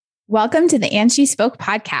Welcome to the And She Spoke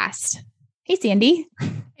podcast. Hey, Sandy.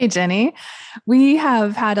 Hey, Jenny. We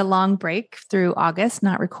have had a long break through August,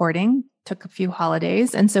 not recording, took a few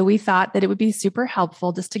holidays. And so we thought that it would be super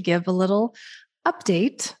helpful just to give a little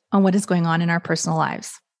update on what is going on in our personal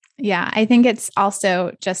lives. Yeah, I think it's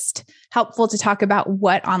also just helpful to talk about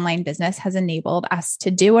what online business has enabled us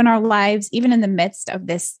to do in our lives, even in the midst of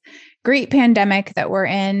this great pandemic that we're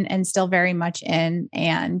in and still very much in,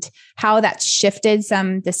 and how that's shifted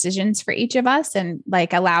some decisions for each of us and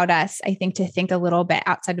allowed us, I think, to think a little bit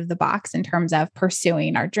outside of the box in terms of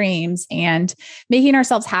pursuing our dreams and making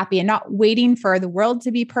ourselves happy and not waiting for the world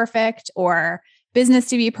to be perfect or business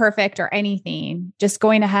to be perfect or anything, just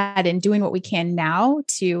going ahead and doing what we can now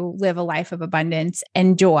to live a life of abundance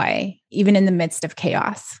and joy, even in the midst of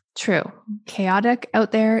chaos. True. Chaotic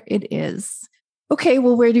out there it is. Okay,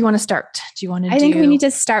 well, where do you want to start? Do you want to I think we need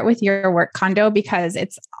to start with your work condo because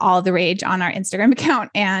it's all the rage on our Instagram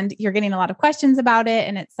account and you're getting a lot of questions about it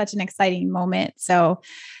and it's such an exciting moment. So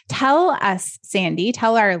tell us, Sandy,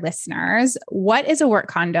 tell our listeners, what is a work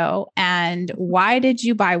condo and why did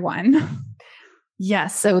you buy one?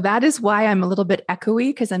 Yes. So that is why I'm a little bit echoey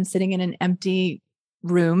because I'm sitting in an empty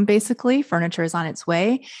room, basically. Furniture is on its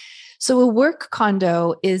way. So a work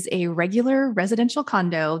condo is a regular residential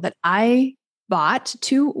condo that I bought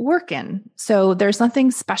to work in. So there's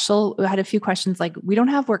nothing special. I had a few questions like, we don't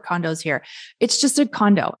have work condos here. It's just a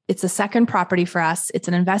condo. It's a second property for us. It's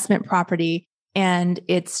an investment property. And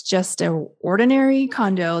it's just an ordinary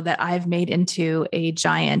condo that I've made into a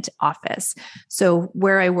giant office. So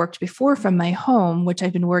where I worked before from my home, which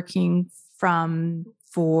I've been working from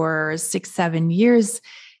for 6-7 years,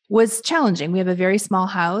 was challenging. We have a very small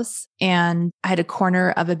house and I had a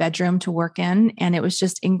corner of a bedroom to work in, and it was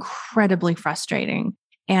just incredibly frustrating.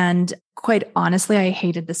 And quite honestly, I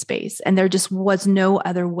hated the space. And there just was no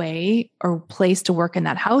other way or place to work in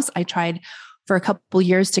that house. I tried for a couple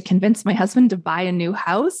years to convince my husband to buy a new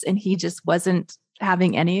house, and he just wasn't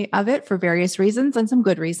having any of it for various reasons and some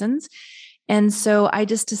good reasons. And so I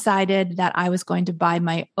just decided that I was going to buy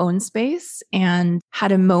my own space and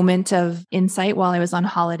had a moment of insight while I was on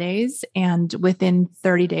holidays. And within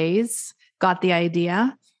 30 days, got the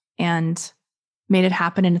idea and made it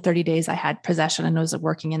happen. In 30 days, I had possession and was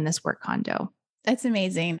working in this work condo. That's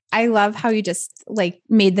amazing. I love how you just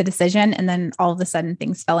made the decision and then all of a sudden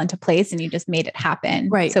things fell into place and you just made it happen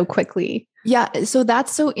so quickly. Yeah. So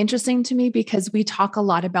that's so interesting to me because we talk a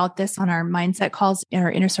lot about this on our mindset calls in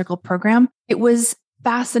our Inner Circle program. It was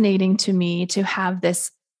fascinating to me to have this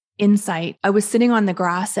insight. I was sitting on the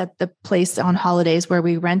grass at the place on holidays where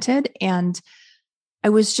we rented, and I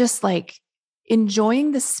was just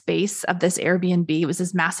enjoying the space of this Airbnb. It was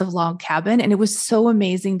this massive log cabin, and it was so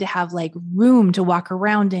amazing to have room to walk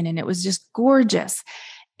around in. And it was just gorgeous.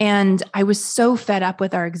 And I was so fed up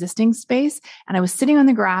with our existing space. And I was sitting on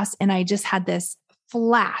the grass and I just had this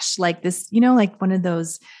flash, one of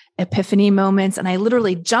those epiphany moments. And I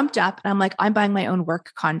literally jumped up and I'm like, I'm buying my own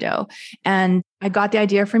work condo. And I got the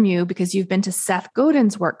idea from you because you've been to Seth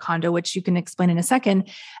Godin's work condo, which you can explain in a second.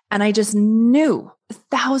 And I just knew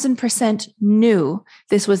 1,000% knew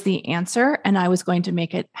this was the answer and I was going to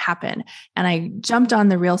make it happen. And I jumped on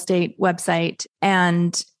the real estate website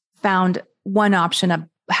and found one option of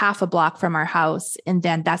half a block from our house. And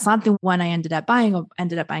then that's not the one I ended up buying. I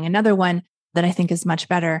ended up buying another one that I think is much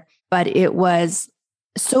better. But it was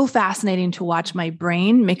so fascinating to watch my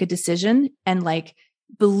brain make a decision and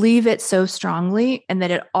believe it so strongly, and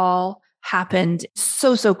that it all happened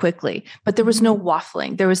so quickly. But there was no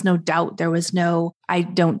waffling. There was no doubt. There was no, I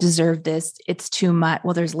don't deserve this. It's too much.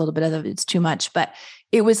 Well, there's a little bit of it's too much, but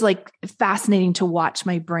it was fascinating to watch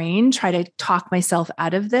my brain try to talk myself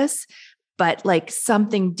out of this. But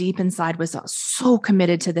something deep inside was so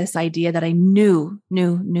committed to this idea that I knew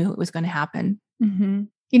it was going to happen. Mm-hmm.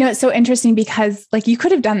 It's so interesting because you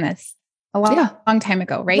could have done this a long time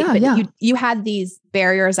ago, right? But you had these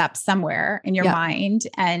barriers up somewhere in your mind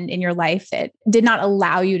and in your life that did not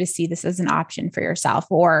allow you to see this as an option for yourself.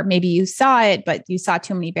 Or maybe you saw it, but you saw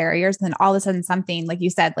too many barriers. And then all of a sudden something, like you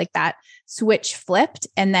said, that switch flipped.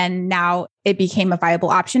 And then now it became a viable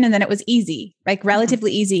option. And then it was easy,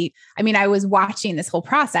 relatively easy. I mean, I was watching this whole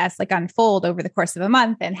process unfold over the course of a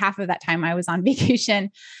month. And half of that time I was on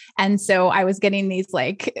vacation. And so I was getting these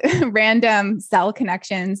random cell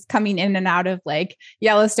connections coming in and out of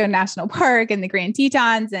Yellowstone National Park and the Grand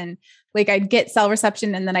Tetons. And I'd get cell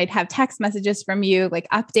reception and then I'd have text messages from you,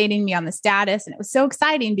 updating me on the status. And it was so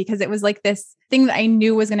exciting because it was this thing that I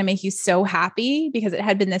knew was going to make you so happy because it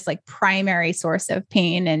had been this primary source of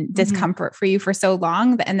pain and discomfort for you for so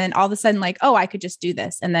long. And then all of a sudden, oh, I could just do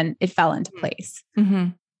this. And then it fell into place. Mm-hmm.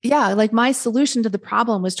 Yeah. Like my solution to the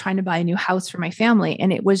problem was trying to buy a new house for my family.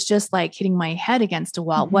 And it was just like hitting my head against a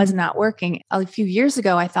wall. It was not working. A few years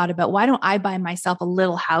ago, I thought about, why don't I buy myself a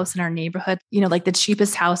little house in our neighborhood, like the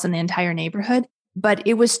cheapest house in the entire neighborhood? But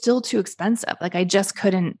it was still too expensive. Like I just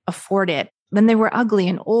couldn't afford it. Then they were ugly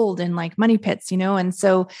and old and like money pits, And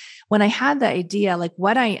so when I had the idea, like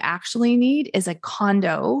what I actually need is a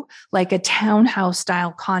condo, like a townhouse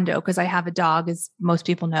style condo, because I have a dog, as most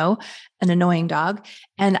people know, an annoying dog.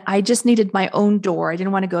 And I just needed my own door. I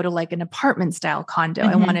didn't want to go to like an apartment style condo.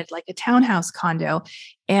 I wanted like a townhouse condo.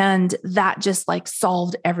 And that just like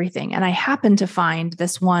solved everything. And I happened to find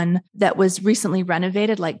this one that was recently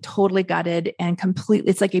renovated, like totally gutted and completely,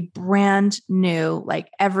 it's like a brand new, like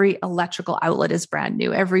every electrical outlet is brand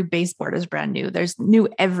new. Every baseboard is brand new. There's new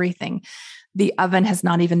everything. The oven has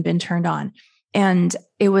not even been turned on. And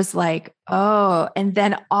it was like, oh, and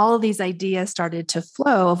then all of these ideas started to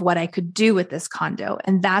flow of what I could do with this condo.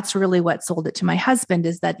 And that's really what sold it to my husband,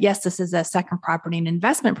 is that, yes, this is a second property, an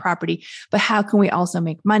investment property, but how can we also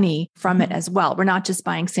make money from it as well? We're not just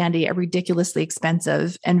buying, Sandy, a ridiculously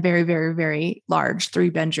expensive and very, very, very large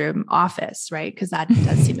 3-bedroom office, right? Because that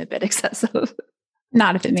does seem a bit excessive.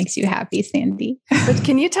 Not if it makes you happy, Sandy. But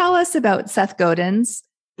can you tell us about Seth Godin's?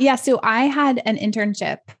 Yeah. So I had an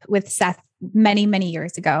internship with Seth many, many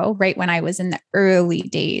years ago, right when I was in the early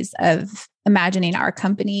days of imagining our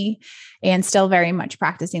company and still very much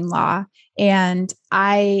practicing law. And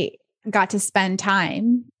I got to spend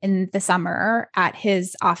time in the summer at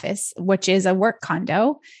his office, which is a work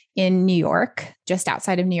condo in New York, just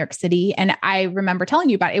outside of New York City. And I remember telling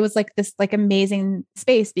you about it. It was like this like amazing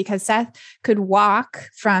space because Seth could walk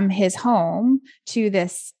from his home to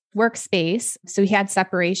this workspace. So he had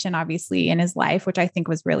separation, obviously, in his life, which I think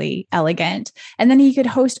was really elegant. And then he could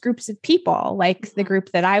host groups of people like the group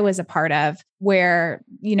that I was a part of, where,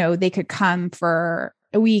 they could come for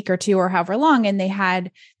a week or two or however long. And they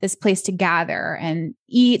had this place to gather and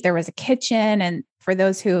eat. There was a kitchen. And for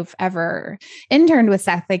those who've ever interned with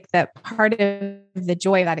Seth, like the part of the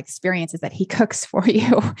joy of that experience is that he cooks for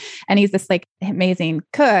you and he's this like amazing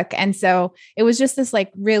cook. And so it was just this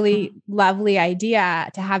like really lovely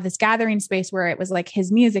idea to have this gathering space where it was like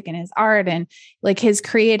his music and his art and like his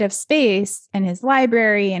creative space and his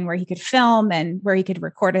library and where he could film and where he could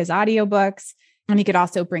record his audiobooks. And he could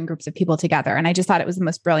also bring groups of people together. And I just thought it was the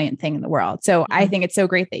most brilliant thing in the world. So I think it's so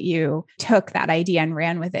great that you took that idea and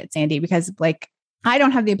ran with it, Sandy, because like, I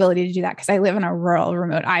don't have the ability to do that because I live on a rural,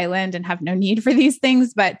 remote island and have no need for these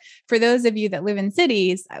things. But for those of you that live in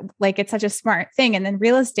cities, like it's such a smart thing. And then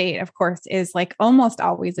real estate, of course, is like almost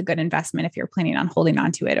always a good investment if you're planning on holding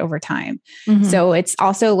on to it over time. So it's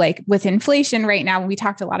also like with inflation right now, we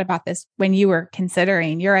talked a lot about this when you were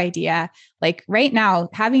considering your idea. Like right now,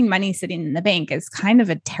 having money sitting in the bank is kind of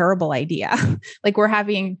a terrible idea. Like we're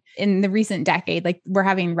having in the recent decade, like we're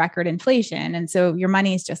having record inflation. And so your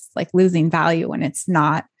money is just like losing value when it's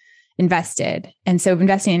not invested. And so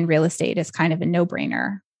investing in real estate is kind of a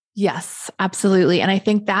no-brainer. Yes, absolutely. And I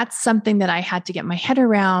think that's something that I had to get my head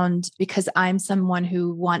around because I'm someone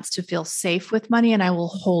who wants to feel safe with money and I will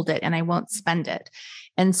hold it and I won't spend it.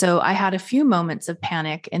 And so I had a few moments of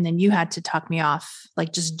panic and then you had to talk me off,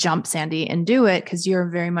 like just jump, Sandy, and do it because you're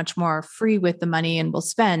very much more free with the money and will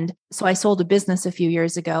spend. So I sold a business a few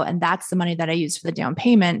years ago and that's the money that I used for the down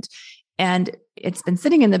payment. And it's been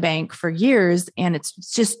sitting in the bank for years and it's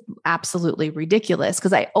just absolutely ridiculous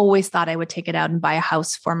because I always thought I would take it out and buy a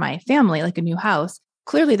house for my family, like a new house.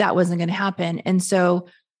 Clearly that wasn't going to happen. And so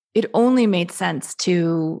it only made sense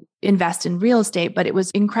to invest in real estate, but it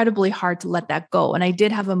was incredibly hard to let that go. And I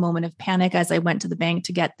did have a moment of panic as I went to the bank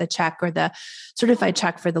to get the check or the certified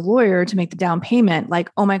check for the lawyer to make the down payment.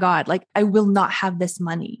 Like, oh my God, like I will not have this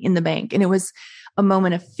money in the bank. And it was a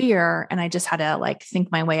moment of fear. And I just had to like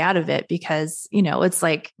think my way out of it because, it's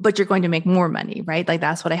like, but you're going to make more money, right? Like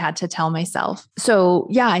that's what I had to tell myself. So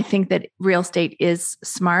yeah, I think that real estate is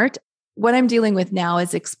smart. What I'm dealing with now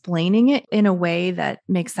is explaining it in a way that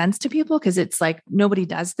makes sense to people because it's like nobody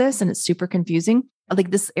does this and it's super confusing.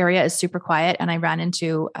 Like this area is super quiet. And I ran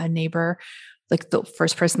into a neighbor, like the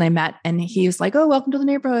first person I met, and he was like, "Oh, welcome to the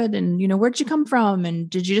neighborhood. And, where'd you come from? And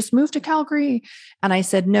did you just move to Calgary?" And I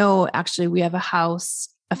said, "No, actually, we have a house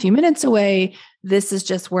a few minutes away. This is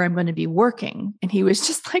just where I'm going to be working." And he was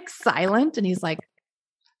just like silent. And he's like,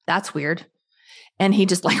 "That's weird." And he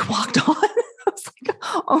just like walked on. I was like,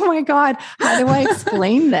 oh my God, how do I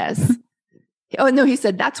explain this? Oh, no, he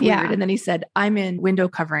said, "That's weird." Yeah. And then he said, "I'm in window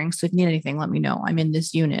covering. So if you need anything, let me know. I'm in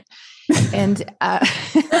this unit." And,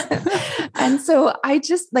 and so I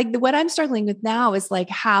just like what I'm struggling with now is like,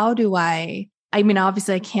 how do I I mean,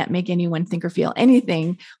 obviously I can't make anyone think or feel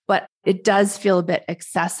anything, but it does feel a bit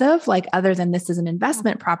excessive. Like other than this is an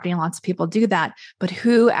investment property and lots of people do that, but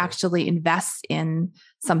who actually invests in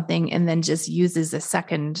something and then just uses a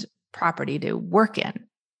second property to work in?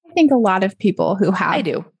 I think a lot of people who have, I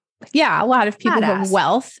do. Yeah, a lot of people who have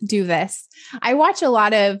wealth do this. I watch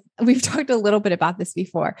we've talked a little bit about this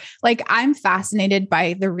before. Like I'm fascinated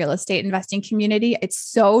by the real estate investing community. It's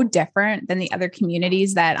so different than the other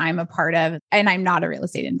communities that I'm a part of. And I'm not a real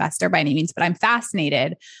estate investor by any means, but I'm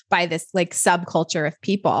fascinated by this like subculture of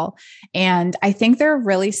people. And I think they're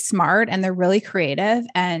really smart and they're really creative.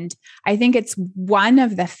 And I think it's one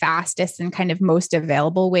of the fastest and kind of most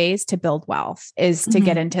available ways to build wealth is to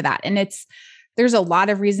get into that. And there's a lot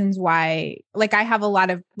of reasons why, like I have a lot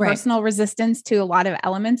of personal resistance to a lot of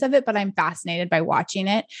elements of it, but I'm fascinated by watching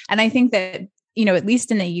it. And I think that, at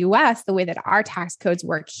least in the US, the way that our tax codes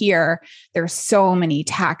work here, there's so many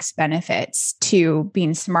tax benefits to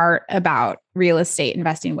being smart about real estate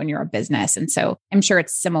investing when you're a business. And so I'm sure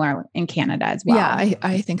it's similar in Canada as well. Yeah,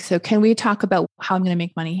 I think so. Can we talk about how I'm going to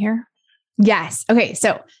make money here? Yes. Okay.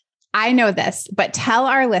 So I know this, but tell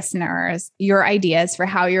our listeners your ideas for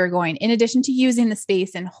how you're going, in addition to using the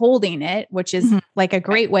space and holding it, which is like a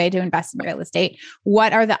great way to invest in real estate.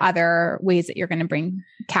 What are the other ways that you're going to bring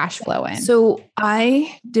cash flow in? So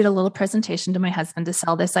I did a little presentation to my husband to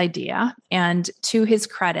sell this idea. And to his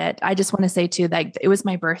credit, I just want to say too, that it was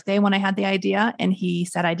my birthday when I had the idea. And he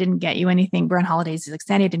said, I didn't get you anything. We're on holidays. He's like,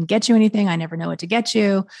 Sandy, I didn't get you anything. I never know what to get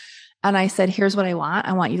you. And I said, here's what I want.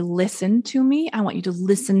 I want you to listen to me. I want you to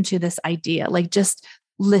listen to this idea, like just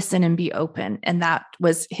listen and be open. And that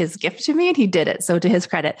was his gift to me. And he did it. So to his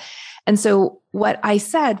credit. And so what I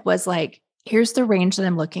said was like, here's the range that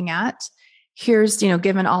I'm looking at. Here's,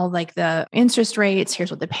 given all like the interest rates, here's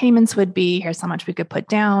what the payments would be. Here's how much we could put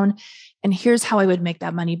down. And here's how I would make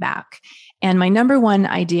that money back. And my number one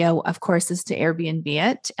idea, of course, is to Airbnb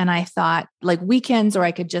it. And I thought like weekends, or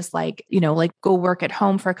I could just like go work at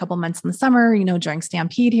home for a couple months in the summer, during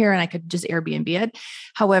Stampede here, and I could just Airbnb it.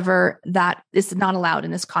 However, that is not allowed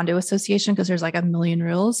in this condo association because there's like a million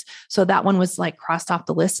rules. So that one was like crossed off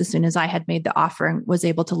the list as soon as I had made the offer and was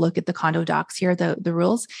able to look at the condo docs here, the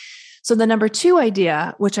rules. So the number two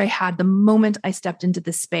idea, which I had the moment I stepped into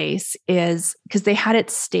the space, is because they had it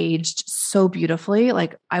staged so beautifully.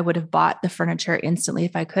 Like I would have bought the furniture instantly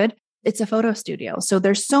if I could. It's a photo studio. So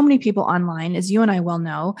there's so many people online, as you and I well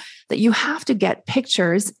know, that you have to get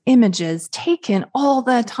pictures, images taken all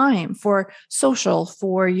the time for social,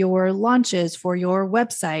 for your launches, for your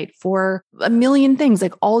website, for a million things.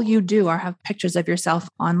 Like all you do are have pictures of yourself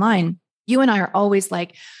online. You and I are always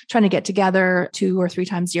like trying to get together 2 or 3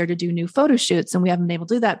 times a year to do new photo shoots. And we haven't been able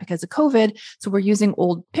to do that because of COVID. So we're using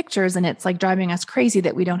old pictures and it's like driving us crazy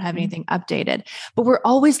that we don't have anything updated. But we're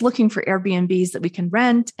always looking for Airbnbs that we can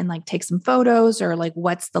rent and like take some photos, or like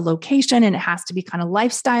what's the location. And it has to be kind of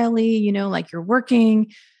lifestyle-y, like you're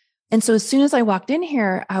working. And so as soon as I walked in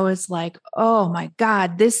here, I was like, oh my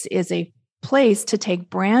God, this is a place to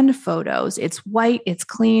take brand photos. It's white, it's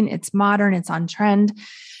clean, it's modern, it's on trend.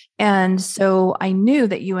 And so I knew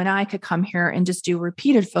that you and I could come here and just do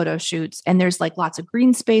repeated photo shoots. And there's like lots of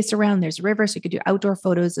green space around. There's a river, so you could do outdoor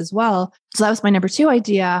photos as well. So that was my number 2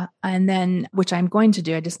 idea. And then, which I'm going to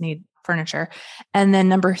do, I just need furniture. And then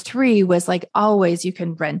number 3 was like, always you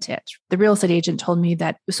can rent it. The real estate agent told me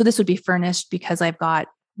that, so this would be furnished because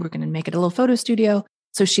we're going to make it a little photo studio.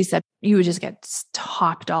 So she said, you would just get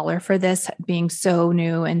top dollar for this being so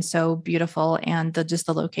new and so beautiful. And the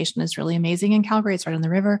location is really amazing in Calgary. It's right on the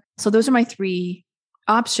river. So those are my 3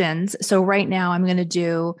 options. So right now I'm going to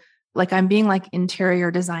do I'm being like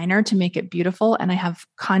interior designer to make it beautiful. And I have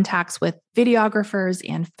contacts with videographers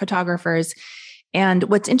and photographers. And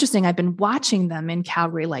what's interesting, I've been watching them in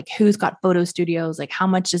Calgary, like who's got photo studios, like how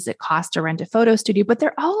much does it cost to rent a photo studio? But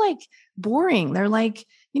they're all like boring. They're like,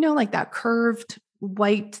 like that curved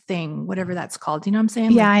white thing, whatever that's called. You know what I'm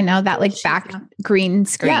saying? Yeah, I know that like back green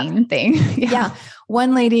screen thing. Yeah.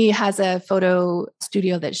 One lady has a photo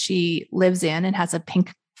studio that she lives in and has a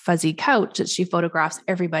pink fuzzy couch that she photographs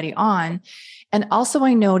everybody on. And also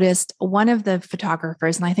I noticed one of the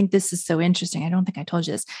photographers, and I think this is so interesting. I don't think I told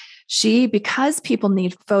you this. Because people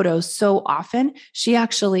need photos so often, she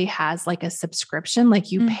actually has like a subscription,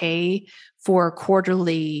 like you pay for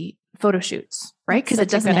quarterly photo shoots, right? Because it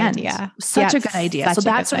doesn't end. Such a good idea. So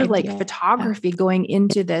that's sort of like photography going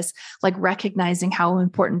into this, like recognizing how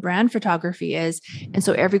important brand photography is. And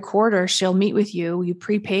so every quarter she'll meet with you, you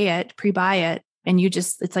pre-buy it, and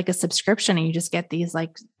it's like a subscription and you just get these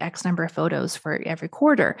like X number of photos for every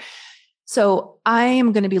quarter. So I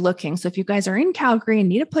am going to be looking. So if you guys are in Calgary and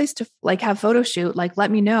need a place to like have photo shoot, like let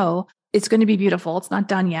me know. It's going to be beautiful. It's not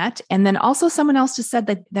done yet. And then also someone else just said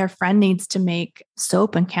that their friend needs to make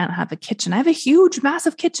soap and can't have a kitchen. I have a huge,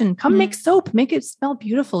 massive kitchen. Come make soap, make it smell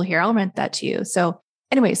beautiful here. I'll rent that to you. So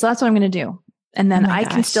anyway, so that's what I'm going to do. And then I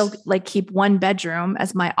can still like keep one bedroom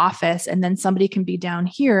as my office. And then somebody can be down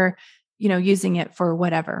here, using it for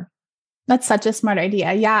whatever. That's such a smart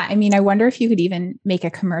idea. Yeah. I mean, I wonder if you could even make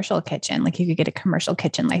a commercial kitchen, like you could get a commercial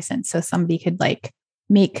kitchen license so somebody could like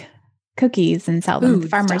make cookies and sell them at the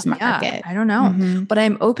farmer's market. Yeah, I don't know, but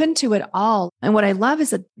I'm open to it all. And what I love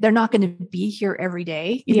is that they're not going to be here every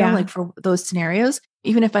day, you know, like for those scenarios.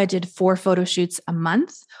 Even if I did 4 photo shoots a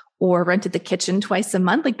month or rented the kitchen twice a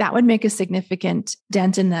month, like that would make a significant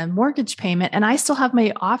dent in the mortgage payment. And I still have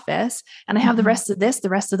my office and I have the rest of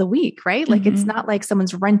the week, right? Like it's not like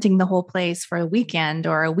someone's renting the whole place for a weekend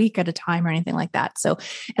or a week at a time or anything like that. So,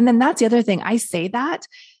 and then that's the other thing. I say that,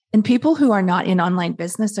 and people who are not in online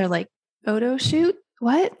business are like, photo shoot?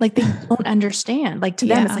 What? Like they don't understand. Like to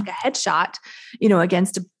them, it's like a headshot,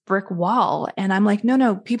 against a brick wall. And I'm like,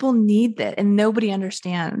 no, people need that. And nobody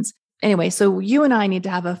understands. Anyway, so you and I need to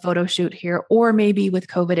have a photo shoot here, or maybe with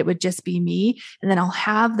COVID, it would just be me. And then I'll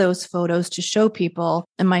have those photos to show people.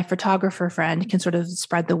 And my photographer friend can sort of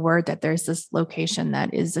spread the word that there's this location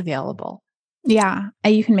that is available. Yeah.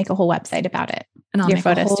 You can make a whole website about it. And I'll make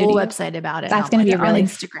a whole website about it. That's going to be really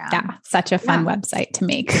Instagram. Yeah. Such a fun website to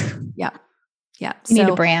make. Yeah. Yeah. You need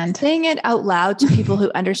a brand. Saying it out loud to people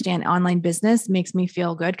who understand online business makes me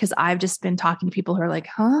feel good because I've just been talking to people who are like,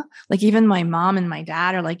 huh? Like even my mom and my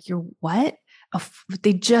dad are like, you're what?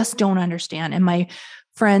 They just don't understand. And my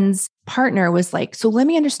friend's partner was like, so let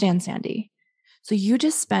me understand, Sandy. So you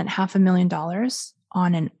just spent $500,000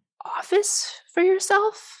 on an office for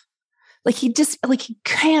yourself? Like he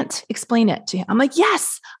can't explain it to him. I'm like,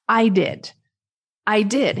 yes, I did.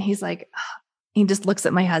 He's like, he just looks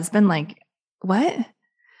at my husband like, what?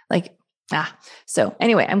 So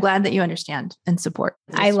anyway, I'm glad that you understand and support.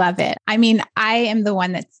 I love it. I mean, I am the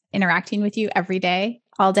one that's interacting with you every day,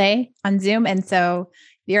 all day on Zoom. And so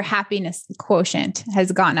your happiness quotient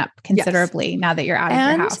has gone up considerably now that you're out of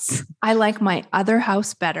your house. I like my other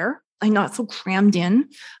house better. I'm not so crammed in.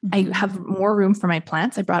 I have more room for my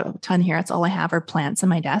plants. I brought a ton here. That's all I have are plants on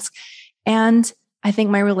my desk. And I think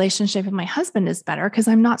my relationship with my husband is better because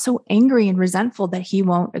I'm not so angry and resentful that he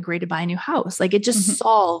won't agree to buy a new house. Like it just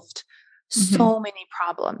solved so many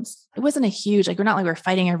problems. It wasn't a huge, we're not like we're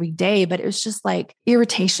fighting every day, but it was just like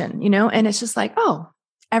irritation, and it's just like, oh,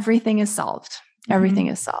 everything is solved. Everything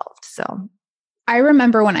is solved. So I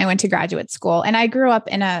remember when I went to graduate school and I grew up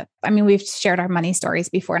we've shared our money stories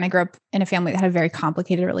before, and I grew up in a family that had a very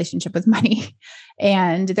complicated relationship with money.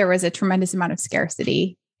 And there was a tremendous amount of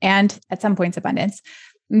scarcity and at some points abundance.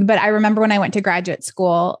 But I remember when I went to graduate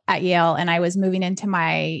school at Yale and I was moving into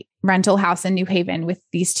my rental house in New Haven with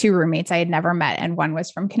these 2 roommates I had never met. And one was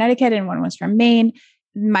from Connecticut and one was from Maine.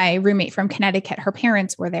 My roommate from Connecticut, her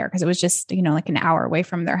parents were there because it was just, like an hour away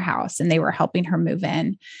from their house, and they were helping her move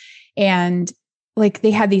in. And like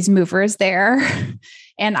they had these movers there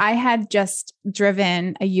and I had just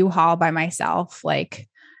driven a U-Haul by myself, like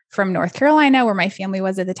from North Carolina where my family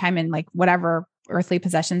was at the time, and like whatever earthly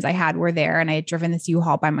possessions I had were there. And I had driven this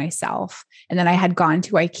U-Haul by myself. And then I had gone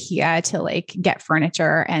to IKEA to like get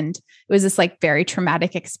furniture. And it was this like very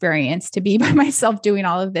traumatic experience to be by myself doing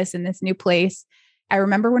all of this in this new place. I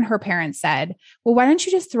remember when her parents said, well, why don't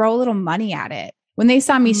you just throw a little money at it? When they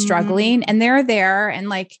saw me struggling, and they're there and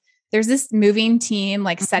like, there's this moving team,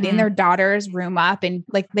 like setting their daughter's room up, and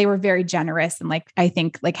like, they were very generous. And like, I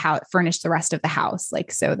think like how it furnished the rest of the house,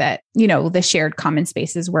 like, so that, the shared common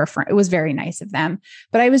spaces were, it was very nice of them.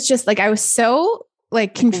 But I was just like, I was so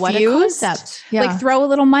like confused, what a concept. Yeah. Like throw a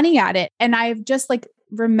little money at it. And I've just like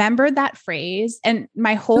remembered that phrase and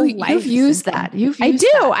my whole life. You've used that. I do.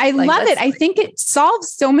 I love it. I think it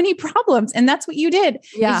solves so many problems. And that's what you did.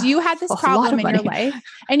 Is you had this problem in your life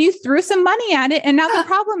and you threw some money at it and now the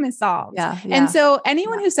problem is solved. Yeah. And so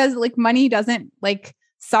anyone who says like money doesn't like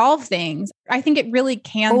solve things, I think it really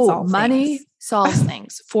can solve money things. Solves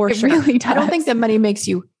things for sure. Really does. I don't think that money makes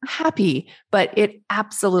you happy, but it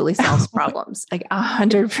absolutely solves problems. Like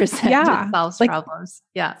 100%. Yeah. It solves problems.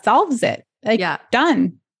 Yeah. Solves it. Like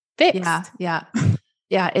done, fixed. Yeah.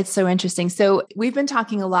 Yeah. It's so interesting. So we've been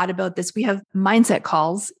talking a lot about this. We have mindset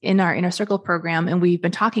calls in our Inner Circle program, and we've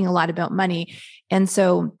been talking a lot about money. And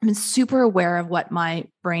so I'm super aware of what my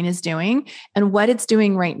brain is doing, and what it's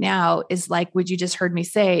doing right now is like, what you just heard me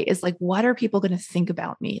say is like, what are people going to think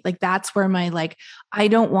about me? Like, that's where my, like, I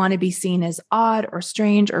don't want to be seen as odd or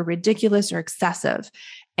strange or ridiculous or excessive.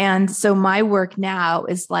 And so my work now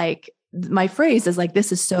is like, my phrase is like,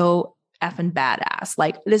 this is so effing badass.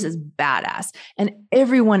 Like this is badass. And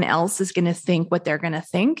everyone else is going to think what they're going to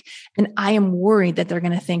think. And I am worried that they're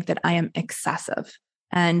going to think that I am excessive.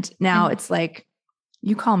 And now it's like,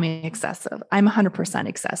 you call me excessive. I'm 100%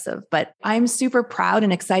 excessive, but I'm super proud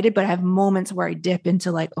and excited, but I have moments where I dip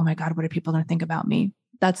into like, oh my God, what are people going to think about me?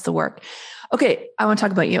 That's the work. Okay. I want to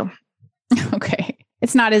talk about you. Okay.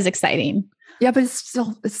 It's not as exciting. Yeah, but it's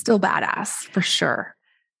still badass for sure.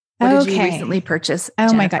 What did you recently purchase? Oh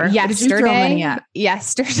Jennifer? My God.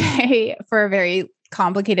 Yesterday, for a very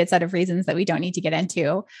complicated set of reasons that we don't need to get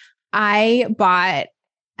into, I bought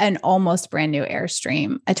an almost brand new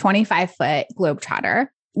Airstream, a 25-foot Globetrotter,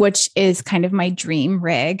 which is kind of my dream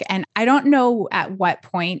rig. And I don't know at what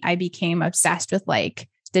point I became obsessed with like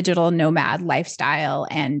digital nomad lifestyle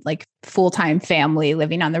and like full-time family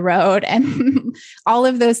living on the road and all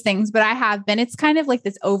of those things. But I have been, it's kind of like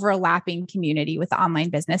this overlapping community with the online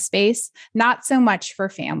business space, not so much for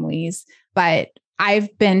families, but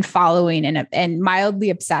I've been following and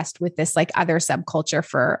mildly obsessed with this like other subculture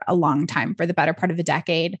for a long time, for the better part of a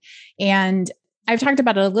decade. And I've talked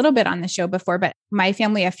about it a little bit on the show before, but my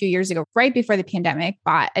family a few years ago, right before the pandemic,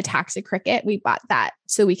 bought a taxi Cricket. We bought that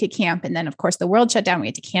so we could camp. And then of course the world shut down. We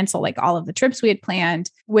had to cancel like all of the trips we had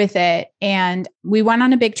planned with it. And we went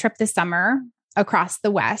on a big trip this summer across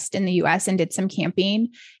the West in the US and did some camping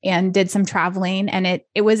and did some traveling. And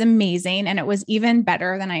it was amazing. And it was even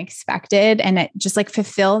better than I expected. And it just like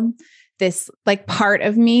fulfilled this like part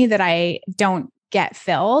of me that I don't get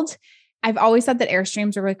filled. I've always thought that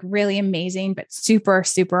Airstreams are like really amazing, but super,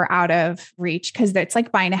 super out of reach because it's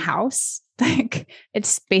like buying a house. Like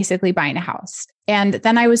it's basically buying a house. And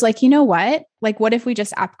then I was like, you know what? Like, what if we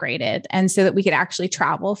just upgraded and so that we could actually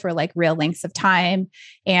travel for like real lengths of time?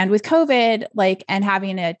 And with COVID, like, and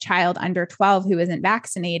having a child under 12 who isn't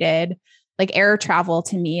vaccinated, like air travel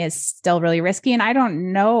to me is still really risky. And I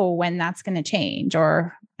don't know when that's going to change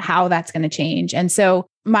or how that's going to change. And so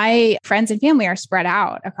my friends and family are spread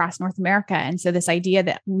out across North America. And so this idea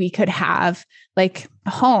that we could have like a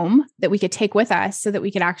home that we could take with us so that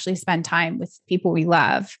we could actually spend time with people we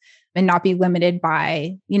love and not be limited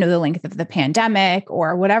by, you know, the length of the pandemic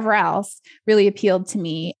or whatever else really appealed to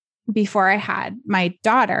me. Before I had my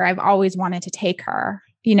daughter, I've always wanted to take her,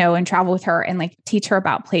 you know, and travel with her and like teach her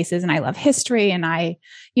about places. And I love history. And I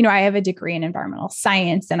have a degree in environmental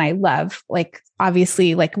science and I love like,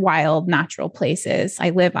 obviously like wild natural places.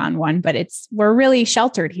 I live on one, but we're really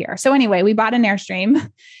sheltered here. So anyway, we bought an Airstream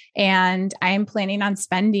and I am planning on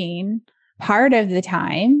spending part of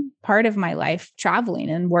my life traveling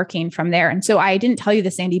and working from there. And so I didn't tell you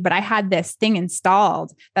this, Sandy, but I had this thing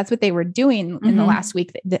installed. That's what they were doing in the last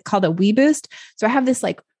week that called a WeBoost. So I have this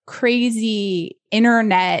like crazy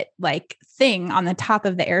internet like thing on the top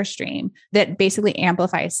of the Airstream that basically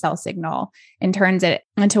amplifies cell signal and turns it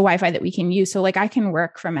into Wi-Fi that we can use. So like I can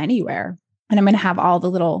work from anywhere and I'm going to have all the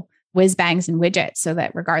little whiz bangs and widgets so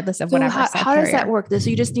that regardless of whatever. How does that work? So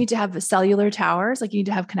you just need to have the cellular towers, like you need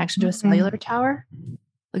to have connection to a cellular tower.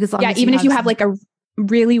 Like as long as even if you have like a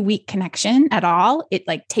really weak connection at all, it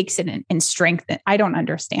like takes it in strength. I don't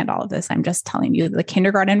understand all of this. I'm just telling you the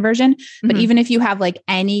kindergarten version. But even if you have like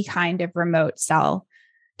any kind of remote cell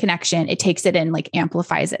connection, it takes it and like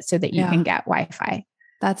amplifies it so that you can get Wi-Fi.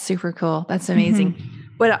 That's super cool. That's amazing.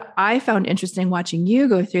 What I found interesting watching you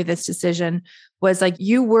go through this decision was like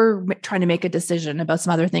you were trying to make a decision about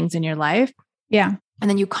some other things in your life. Yeah. And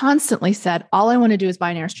then you constantly said, all I want to do is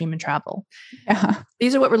buy an Airstream and travel. Yeah.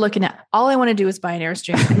 These are what we're looking at. All I want to do is buy an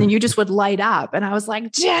Airstream. And then you just would light up. And I was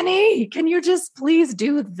like, Jenny, can you just please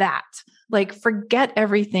do that? Like, forget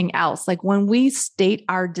everything else. Like when we state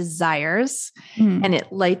our desires and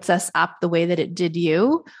it lights us up the way that it did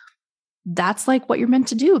you, that's like what you're meant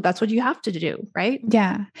to do. That's what you have to do. Right.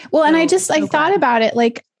 Yeah. Well, and I thought about it,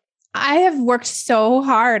 like, I have worked so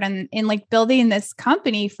hard in like building this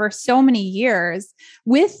company for so many years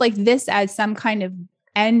with like this as some kind of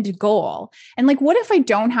end goal. And like, what if I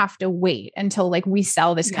don't have to wait until like we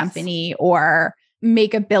sell this company or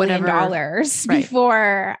make $1 billion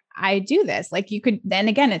before I do this? Like you could, then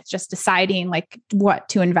again, it's just deciding like what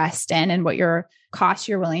to invest in and what your costs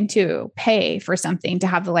you're willing to pay for something to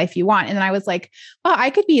have the life you want. And then I was like, oh,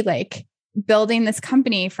 I could be like building this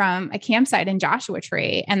company from a campsite in Joshua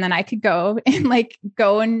Tree. And then I could go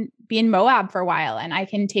and be in Moab for a while. And I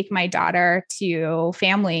can take my daughter to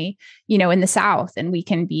family, you know, in the South, and we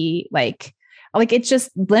can be like Like it's just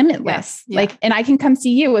limitless. Like, and I can come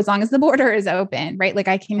see you as long as the border is open, right? Like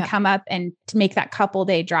I can come up and to make that couple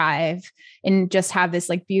day drive and just have this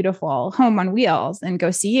like beautiful home on wheels and go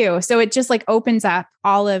see you. So it just like opens up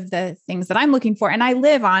all of the things that I'm looking for. And I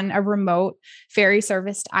live on a remote ferry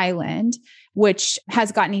serviced island, which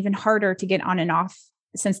has gotten even harder to get on and off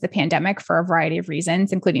since the pandemic for a variety of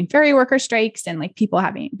reasons, including ferry worker strikes and like people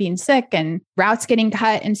being sick and routes getting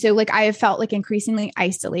cut. And so like I have felt like increasingly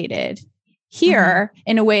isolated here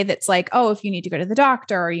in a way that's like, oh, if you need to go to the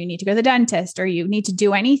doctor or you need to go to the dentist or you need to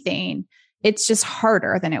do anything, it's just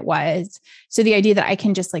harder than it was. So the idea that I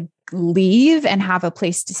can just like leave and have a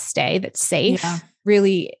place to stay that's safe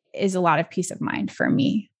really is a lot of peace of mind for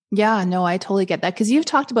me. Yeah, no, I totally get that. Cause you've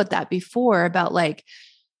talked about that before about like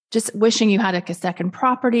just wishing you had like a second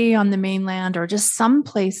property on the mainland or just some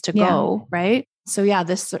place to go. Right. So yeah,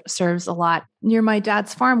 this serves a lot. Near my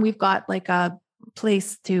dad's farm, we've got like a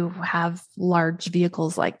place to have large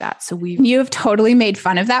vehicles like that. So you have totally made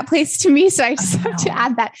fun of that place to me. So I just have to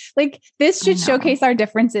add that like, this should showcase our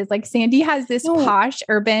differences. Like Sandy has this posh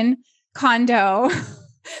urban condo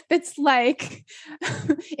that's like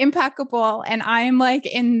impeccable. And I'm like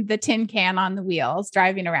in the tin can on the wheels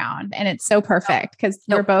driving around. And it's so perfect because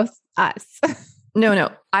we're both us.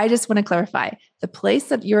 No. I just want to clarify the place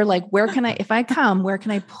that you're like, if I come, where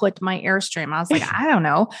can I put my Airstream? I was like, I don't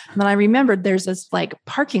know. And then I remembered there's this like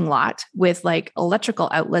parking lot with like electrical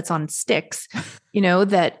outlets on sticks,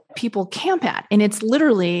 that people camp at. And it's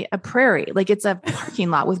literally a prairie. Like it's a parking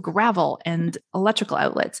lot with gravel and electrical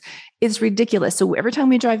outlets. It's ridiculous. So every time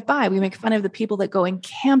we drive by, we make fun of the people that go and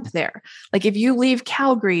camp there. Like if you leave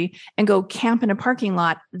Calgary and go camp in a parking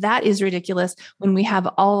lot, that is ridiculous when we have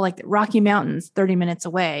all like the Rocky Mountains 30 minutes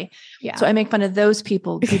away. Yeah. So I make fun of those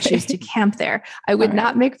people who choose to camp there. I would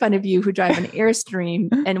not make fun of you who drive an Airstream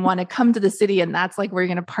and want to come to the city. And that's like where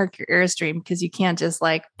you're going to park your Airstream because you can't just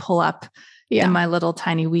like pull up in my little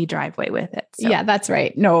tiny wee driveway with it. So. Yeah, that's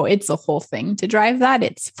right. No, it's a whole thing to drive that.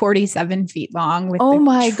 It's 47 feet long with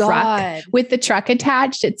God. With the truck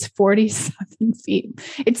attached, it's 47 feet.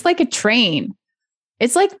 It's like a train.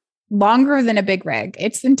 It's like longer than a big rig.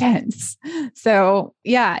 It's intense. So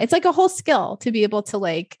yeah, it's like a whole skill to be able to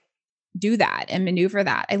like do that and maneuver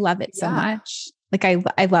that. I love it so much. Like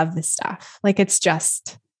I love this stuff. Like it's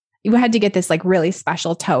just, you had to get this like really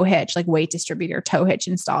special tow hitch, like weight distributor tow hitch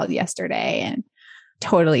installed yesterday and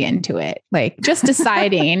totally into it. Like just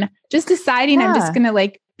deciding, I'm just going to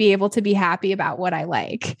like be able to be happy about what I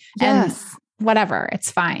like and whatever,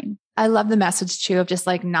 it's fine. I love the message too of just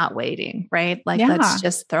like not waiting, right? Like let's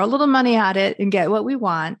just throw a little money at it and get what we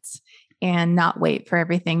want and not wait for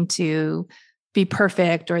everything to be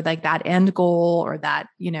perfect or like that end goal or that,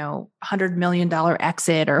 $100 million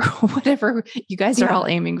exit or whatever you guys are all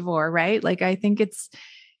aiming for. Right. Like, I think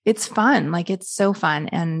it's fun. Like it's so fun.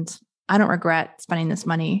 And I don't regret spending this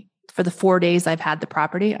money for the 4 days I've had the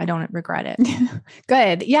property. I don't regret it.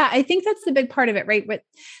 Good. Yeah. I think that's the big part of it, right? But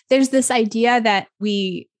there's this idea that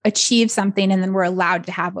we achieve something and then we're allowed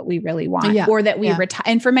to have what we really want or that we retire.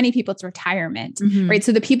 And for many people, it's retirement, right?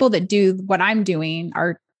 So the people that do what I'm doing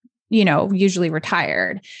are usually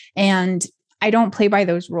retired. And I don't play by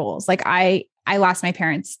those rules. Like I lost my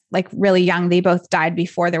parents like really young. They both died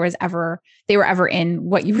before they were ever in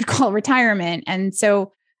what you would call retirement. And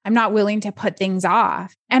so I'm not willing to put things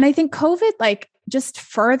off. And I think COVID, like just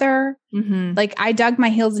further, like I dug my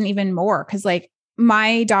heels in even more. Cause like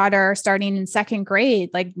my daughter starting in second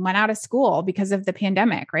grade, like went out of school because of the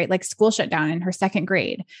pandemic, right? Like school shut down in her second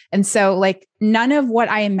grade. And so like none of what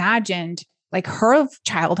I imagined like her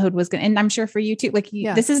childhood was going to, and I'm sure for you too, like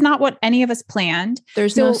this is not what any of us planned.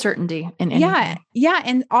 There's no certainty in anything. Yeah.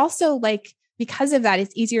 And also like, because of that,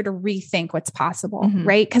 it's easier to rethink what's possible.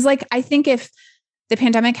 Right. Cause like, I think if the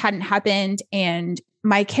pandemic hadn't happened and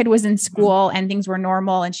my kid was in school and things were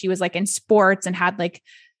normal and she was like in sports and had like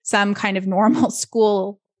some kind of normal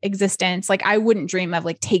school existence, like I wouldn't dream of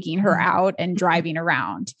like taking her out and driving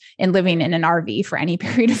around and living in an RV for any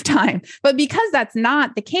period of time. But because that's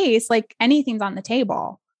not the case, like anything's on the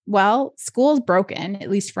table. Well, school's broken, at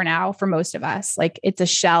least for now, for most of us. Like it's a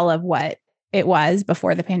shell of what it was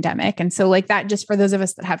before the pandemic. And so like that, just for those of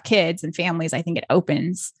us that have kids and families, I think it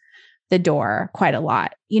opens the door quite a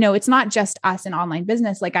lot. It's not just us in online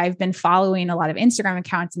business. Like I've been following a lot of Instagram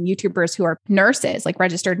accounts and YouTubers who are nurses, like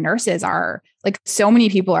registered nurses are like, so many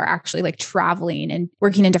people are actually like traveling and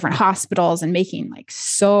working in different hospitals and making like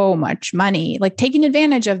so much money, like taking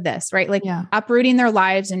advantage of this, right? Like uprooting their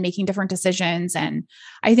lives and making different decisions. And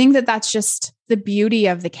I think that that's just the beauty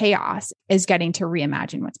of the chaos is getting to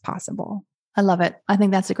reimagine what's possible. I love it. I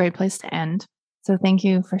think that's a great place to end. So thank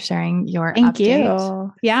you for sharing your Thank update.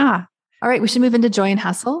 you. Yeah. All right, we should move into joy and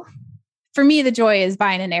hustle. For me, the joy is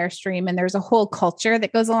buying an Airstream, and there's a whole culture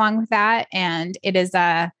that goes along with that. And it is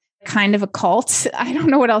a kind of a cult. I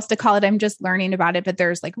don't know what else to call it. I'm just learning about it, but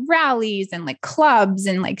there's like rallies and like clubs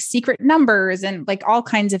and like secret numbers and like all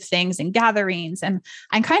kinds of things and gatherings. And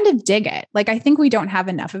I kind of dig it. Like, I think we don't have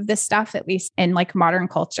enough of this stuff, at least in like modern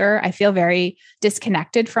culture. I feel very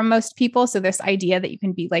disconnected from most people. So this idea that you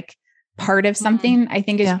can be like part of something, I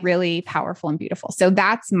think is really powerful and beautiful. So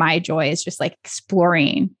that's my joy, is just like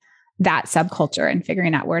exploring that subculture and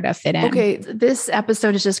figuring out where to fit in. Okay. This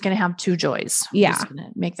episode is just going to have two joys. Yeah. Just going to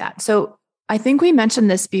make that. So I think we mentioned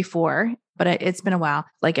this before, but it's been a while.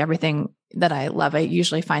 Like everything that I love, I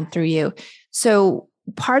usually find through you. So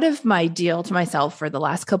part of my deal to myself for the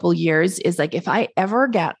last couple of years is like, if I ever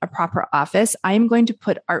get a proper office, I'm going to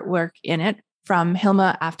put artwork in it from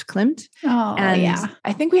Hilma Aft Klimt. Oh, and yeah.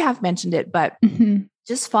 I think we have mentioned it, but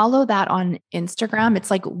just follow that on Instagram.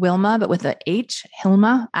 It's like Wilma, but with a H,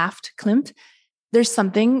 Hilma Aft Klimt. There's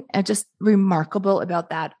something just remarkable about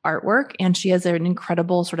that artwork. And she has an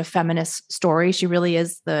incredible sort of feminist story. She really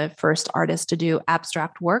is the first artist to do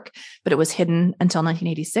abstract work, but it was hidden until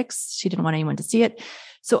 1986. She didn't want anyone to see it.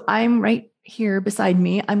 So I'm right here beside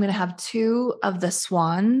me. I'm going to have two of the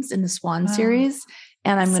swans in the Swan series.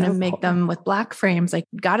 And I'm going to make them with black frames. I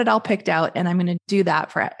got it all picked out, and I'm going to do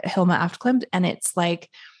that for Hilma Aft Klimt. And it's like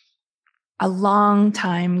a long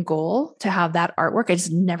time goal to have that artwork. I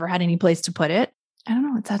just never had any place to put it. I don't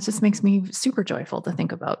know. That just makes me super joyful to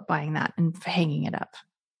think about buying that and hanging it up.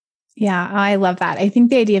 Yeah, I love that. I think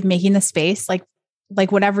the idea of making the space like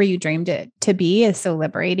whatever you dreamed it to be is so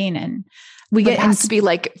liberating. And it has to be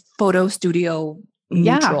like photo studio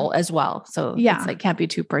neutral as well. So it's like, can't be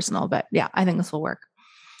too personal, but yeah, I think this will work.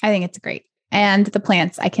 I think it's great. And the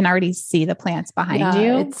plants, I can already see the plants behind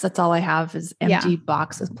you. That's all I have is empty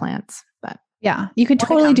boxes, plants. But yeah, you could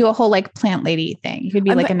totally do a whole like plant lady thing. You could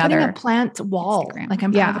be like another a plant wall. Instagram. Like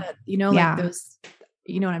I'm like those,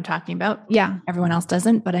 you know what I'm talking about? Yeah. Everyone else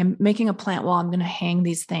doesn't, but I'm making a plant wall. I'm going to hang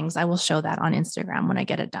these things. I will show that on Instagram when I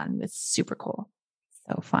get it done. It's super cool.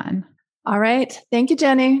 So fun. All right. Thank you,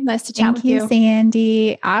 Jenny. Nice to chat with you. Thank you,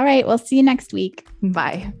 Sandy. All right. We'll see you next week.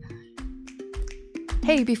 Bye.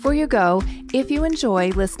 Hey, before you go, if you enjoy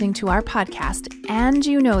listening to our podcast and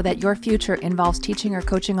you know that your future involves teaching or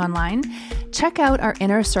coaching online, check out our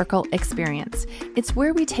Inner Circle experience. It's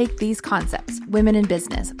where we take these concepts, women in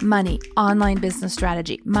business, money, online business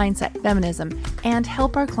strategy, mindset, feminism, and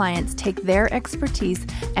help our clients take their expertise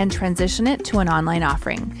and transition it to an online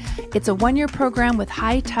offering. It's a 1-year program with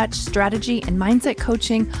high-touch strategy and mindset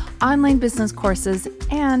coaching, online business courses,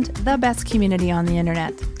 and the best community on the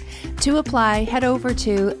internet. To apply, head over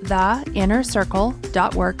to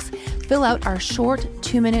theinnercircle.works, fill out our short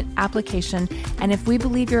 2-minute application, and if we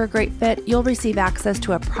believe you're a great fit, you'll receive access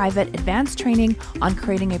to a private advanced training on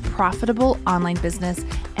creating a profitable online business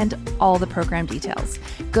and all the program details.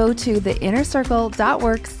 Go to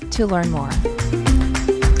theinnercircle.works to learn more.